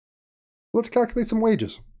Let's calculate some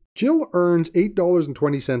wages. Jill earns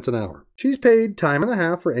 $8.20 an hour. She's paid time and a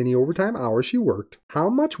half for any overtime hours she worked. How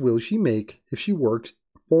much will she make if she works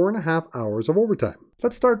 4.5 hours of overtime?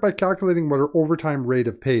 Let's start by calculating what her overtime rate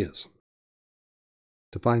of pay is.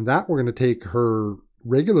 To find that, we're going to take her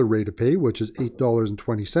regular rate of pay, which is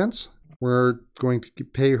 $8.20. We're going to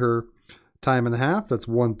pay her time and a half, that's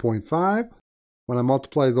 1.5. When I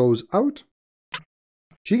multiply those out,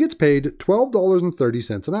 she gets paid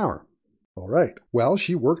 $12.30 an hour. All right, well,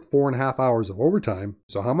 she worked 4.5 hours of overtime.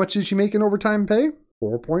 So how much did she make in overtime pay?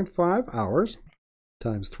 4.5 hours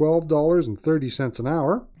times $12.30 an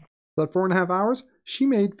hour. That 4.5 hours, she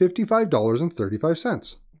made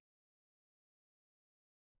 $55.35.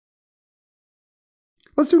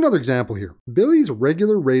 Let's do another example here. Billy's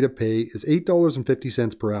regular rate of pay is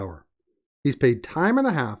 $8.50 per hour. He's paid time and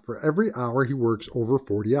a half for every hour he works over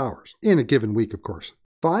 40 hours, in a given week, of course.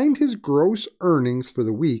 Find his gross earnings for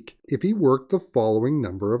the week if he worked the following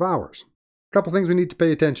number of hours. A couple things we need to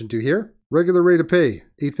pay attention to here. Regular rate of pay,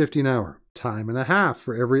 $8.50 an hour. Time and a half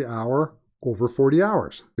for every hour over 40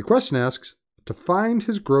 hours. The question asks to find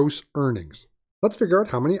his gross earnings. Let's figure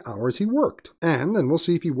out how many hours he worked, and then we'll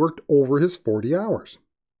see if he worked over his 40 hours.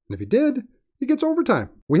 And if he did, he gets overtime.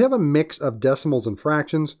 We have a mix of decimals and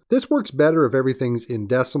fractions. This works better if everything's in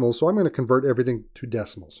decimals, so I'm going to convert everything to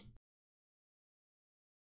decimals.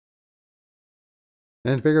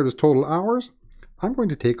 And to figure out his total hours, I'm going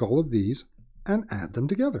to take all of these and add them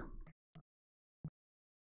together.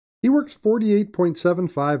 He works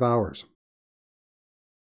 48.75 hours.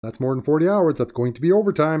 That's more than 40 hours. That's going to be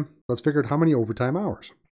overtime. Let's figure out how many overtime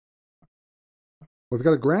hours. Well, we've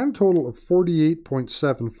got a grand total of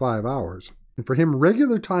 48.75 hours. And for him,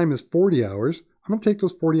 regular time is 40 hours. I'm going to take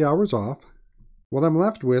those 40 hours off. What I'm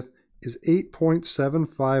left with is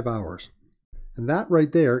 8.75 hours. And that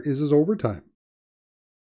right there is his overtime.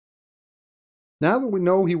 Now that we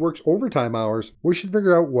know he works overtime hours, we should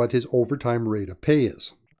figure out what his overtime rate of pay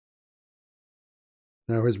is.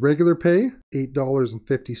 Now his regular pay,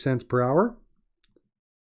 $8.50 per hour.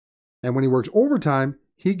 And when he works overtime,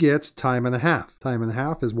 he gets time and a half. Time and a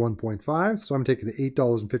half is 1.5, so I'm taking the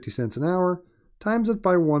 $8.50 an hour, times it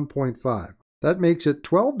by 1.5. That makes it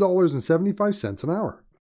 $12.75 an hour.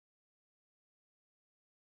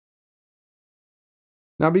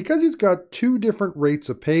 Now, because he's got two different rates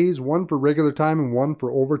of pays, one for regular time and one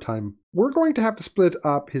for overtime, we're going to have to split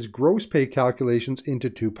up his gross pay calculations into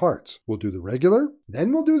two parts. We'll do the regular,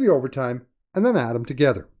 then we'll do the overtime, and then add them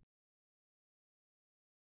together.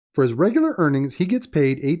 For his regular earnings, he gets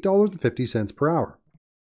paid $8.50 per hour.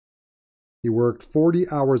 He worked 40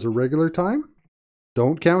 hours of regular time.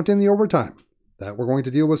 Don't count in the overtime. That we're going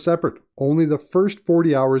to deal with separate. Only the first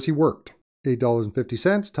 40 hours he worked.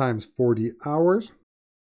 $8.50 times 40 hours.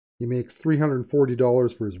 He makes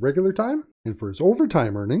 $340 for his regular time, and for his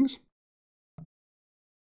overtime earnings,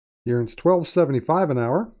 he earns $12.75 an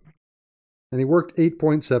hour, and he worked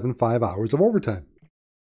 8.75 hours of overtime.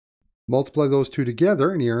 Multiply those two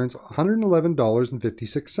together, and he earns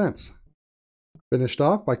 $111.56. Finished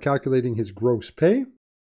off by calculating his gross pay.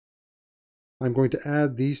 I'm going to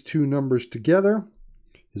add these two numbers together,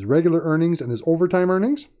 his regular earnings and his overtime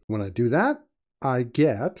earnings. When I do that, I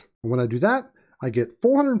get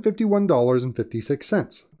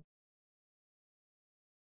 $451.56.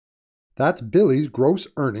 That's Billy's gross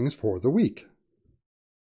earnings for the week.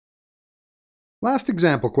 Last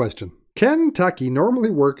example question. Ken Tucky normally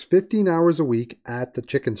works 15 hours a week at the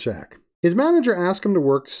Chicken Shack. His manager asked him to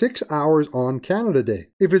work 6 hours on Canada Day.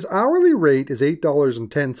 If his hourly rate is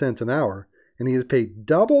 $8.10 an hour, and he is paid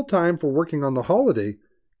double time for working on the holiday,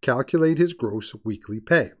 calculate his gross weekly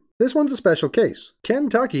pay. This one's a special case. Ken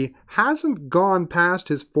Tucky hasn't gone past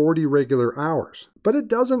his 40 regular hours, but it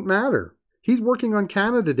doesn't matter. He's working on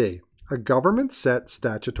Canada Day, a government-set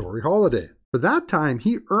statutory holiday. For that time,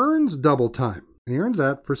 he earns double time, and he earns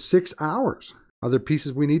that for 6 hours. Other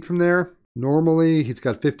pieces we need from there? Normally, he's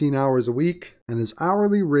got 15 hours a week, and his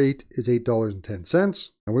hourly rate is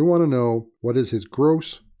 $8.10, and we want to know what is his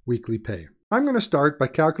gross weekly pay. I'm going to start by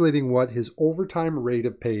calculating what his overtime rate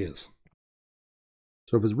of pay is.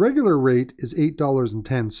 So if his regular rate is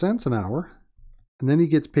 $8.10 an hour, and then he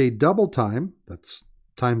gets paid double time, that's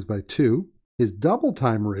times by 2, his double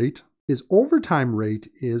time rate, his overtime rate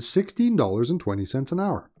is $16.20 an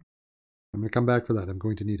hour. I'm going to come back for that. I'm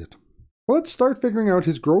going to need it. Well, let's start figuring out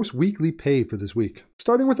his gross weekly pay for this week,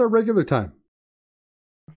 starting with our regular time.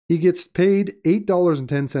 He gets paid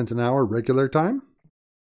 $8.10 an hour regular time,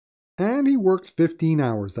 and he works 15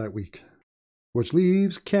 hours that week, which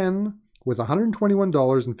leaves Ken with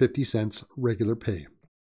 $121.50 regular pay.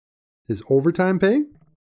 His overtime pay,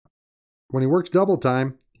 when he works double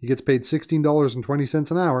time, he gets paid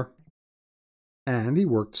 $16.20 an hour, and he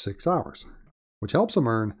worked 6 hours, which helps him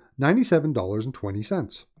earn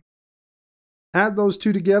 $97.20. Add those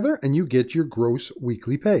two together and you get your gross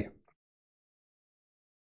weekly pay.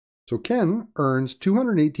 So Ken earns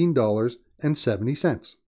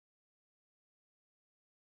 $218.70.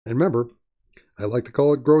 And remember, I like to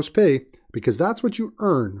call it gross pay because that's what you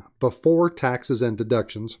earn before taxes and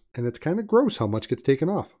deductions, and it's kind of gross how much gets taken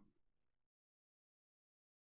off.